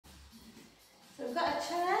we've got a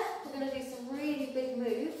chair, we're going to do some really big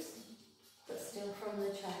moves, but still from the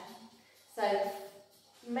chair. So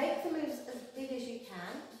make the moves as big as you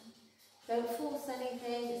can. Don't force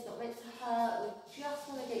anything, it's not meant to hurt, we just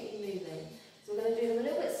want to get you moving. So we're going to do them a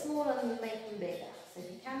little bit smaller and make them bigger. So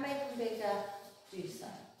if you can make them bigger, do so.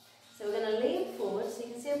 So we're going to lean forward, so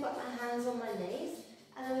you can see I've got my hands on my knees,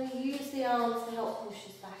 and I'm going to use the arms to help push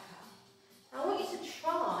us back up. Now I want you to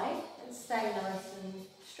try and stay nice and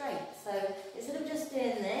straight. So instead of just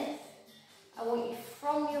doing this, I want you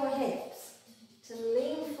from your hips to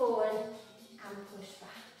lean forward and push back.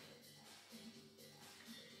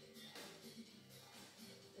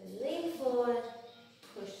 So lean forward,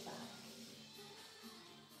 push back.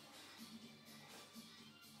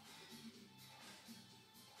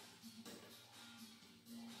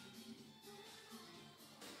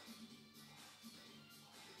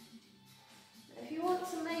 If you want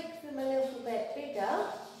to make them a little bit bigger,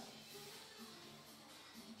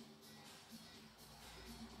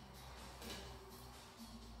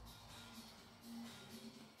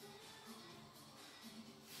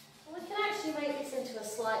 we can actually make this into a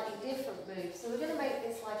slightly different move. So we're going to make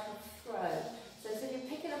this like a throw. So instead of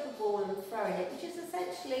picking up a ball and throwing it, which is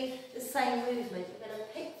essentially the same movement, you're going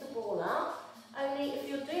to pick the ball up, only if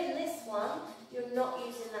you're doing this one, you're not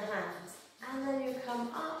using the hands. And then you come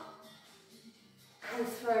up and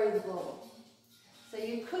throw the ball. So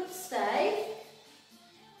you could stay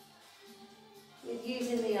with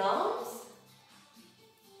using the arms.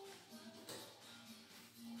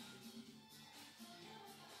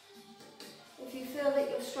 If you feel that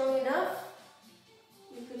you're strong enough,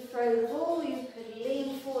 you could throw the ball, you could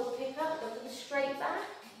lean forward, pick up, look at the straight back,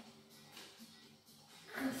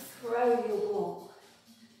 and throw your ball.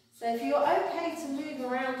 So if you're okay to move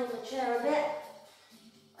around on the chair a bit,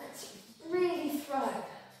 let's really throw.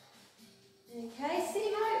 Okay,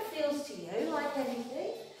 see how it feels to you, like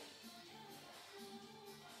anything.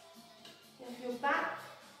 If your back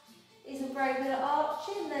isn't very good at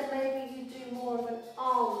arching, then maybe you do more of an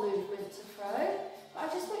arm movement to throw. But I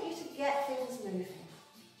just want you to get things moving.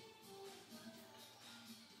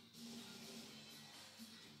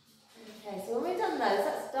 Okay, so when we've done those,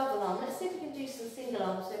 that's double arm. Let's see if we can do some single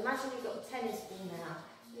arms. So imagine you've got a tennis ball now.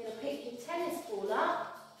 You're going to pick your tennis ball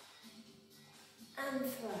up and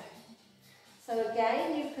throw. So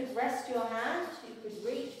again, you could rest your hand, you could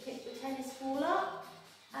reach, pick the tennis ball up,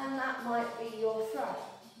 and that might be your throw.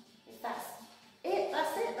 If that's it,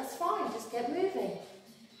 that's fine, just get moving.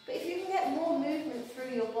 But if you can get more movement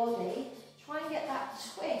through your body, try and get that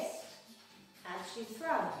twist as you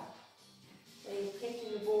throw. So you're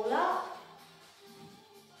picking the ball up,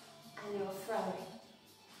 and you're throwing.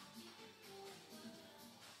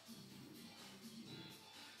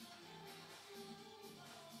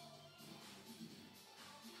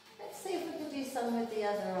 Let's see if we can do some with the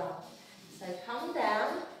other arm. So come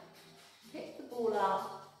down, pick the ball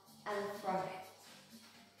up and throw it.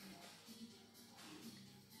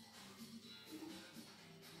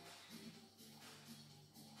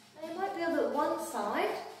 And it might be that one side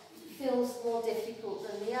feels more difficult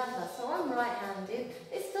than the other. So I'm right-handed.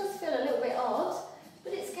 This does feel a little bit odd,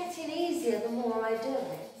 but it's getting easier the more I do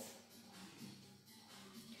it.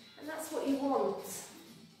 And that's what you want.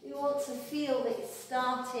 You want to feel that it's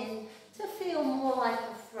starting to feel more like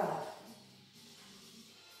a throw.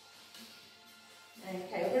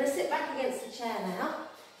 Okay, we're going to sit back against the chair now.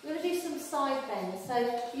 We're going to do some side bends.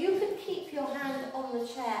 So you can keep your hand on the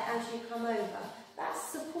chair as you come over. That's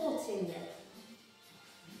supporting you.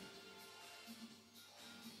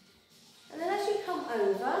 And then as you come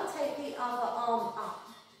over, take the other arm up.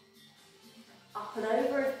 Up and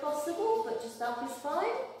over if possible, but just up is fine.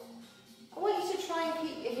 I want you to try and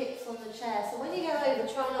keep your hips on the chair. So when you go over,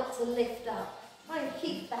 try not to lift up. Try and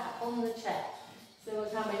keep that on the chair. So we're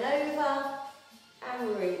coming over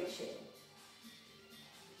and reaching.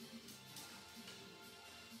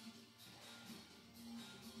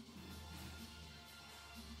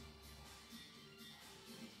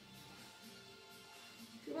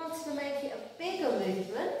 If you wanted to make it a bigger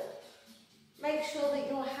movement, make sure that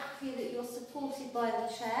you're happy that you're supported by the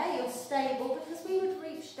chair, you're stable, because we would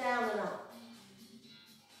reach down and up.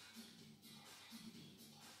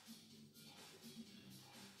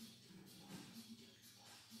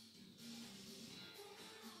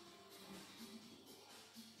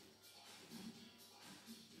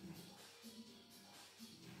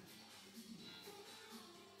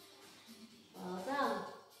 Well done.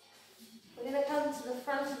 We're going to come to the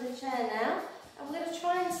front of the chair now, and we're going to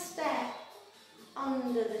try and step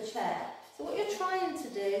under the chair. So what you're trying to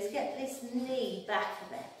do is get this knee back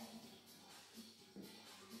a bit.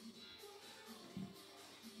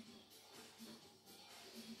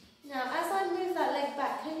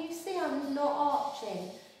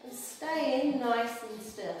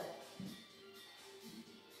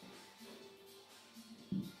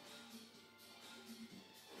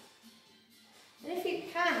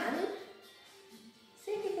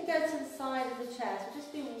 the chair, so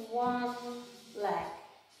just do one leg.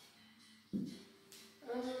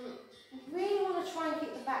 Really want to try and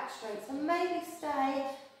keep the back straight, so maybe stay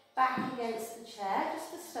back against the chair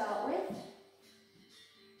just to start with.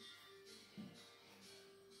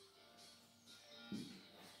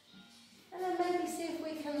 And then maybe see if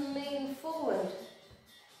we can lean forward.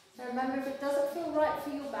 So remember, if it doesn't feel right for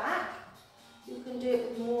your back, you can do it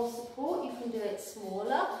with more support, you can do it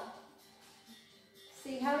smaller.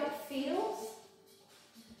 See how it feels.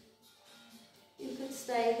 You could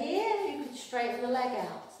stay here, you could straighten the leg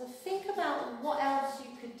out. So think about what else you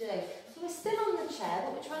could do. So we're still on the chair,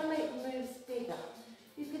 but we're trying to make the moves bigger.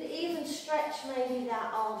 You could even stretch maybe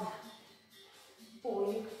that arm out.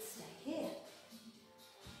 Or you could stay here.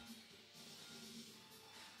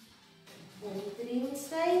 Or you could even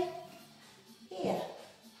stay here.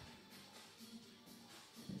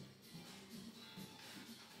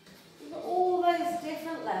 You've got all those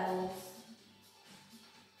different levels.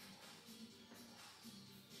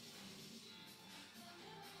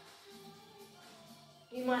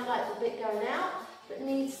 You might like the bit going out, but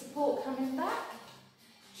needs support coming back.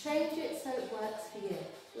 Change it so it works for you.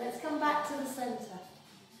 Let's come back to the centre.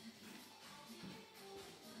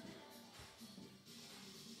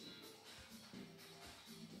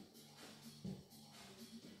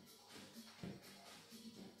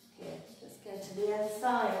 Good. Let's go to the other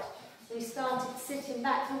side. So we started sitting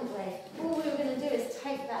back, didn't we? All we were going to do is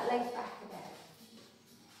take that leg back again.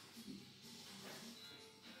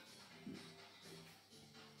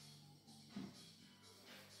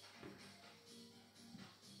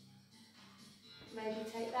 Maybe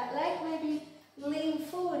take that leg, maybe lean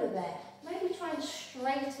forward a bit. Maybe try and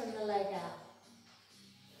straighten the leg out.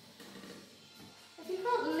 If you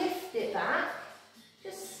can't lift it back,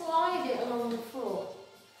 just slide it along the floor.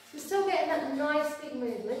 You're still getting that nice big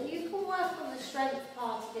movement. You can work on the strength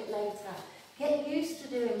part of it later. Get used to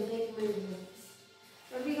doing big movements.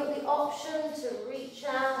 Maybe you've got the option to reach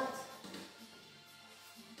out.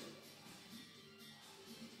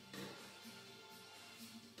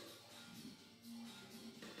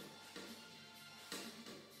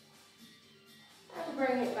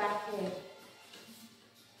 Bring it back in.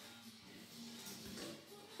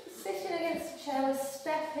 Sitting against the chair, we're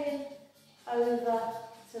stepping over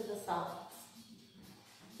to the sides.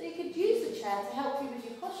 So you could use the chair to help you with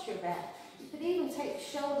your posture a bit. You could even take the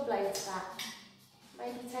shoulder blades back.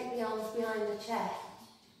 Maybe take the arms behind the chair.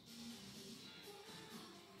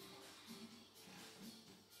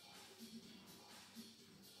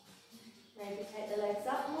 Maybe take the legs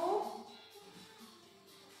up more.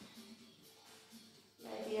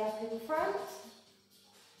 Maybe up in front.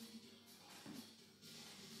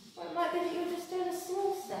 Or it might be that you're just doing a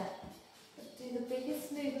small step, but do the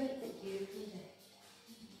biggest movement that you can do.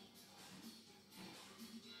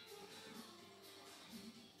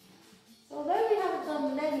 So although we haven't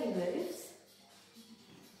done many moves,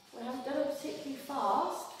 we haven't done it particularly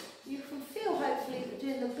fast, you can feel hopefully that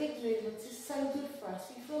doing the big movements is so good for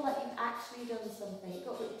us. You feel like you've actually done something. You've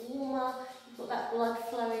got a bit warmer, you've got that blood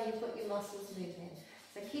flowing, you've got your muscles moving.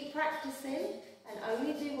 So keep practicing and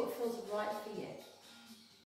only do what feels right for you.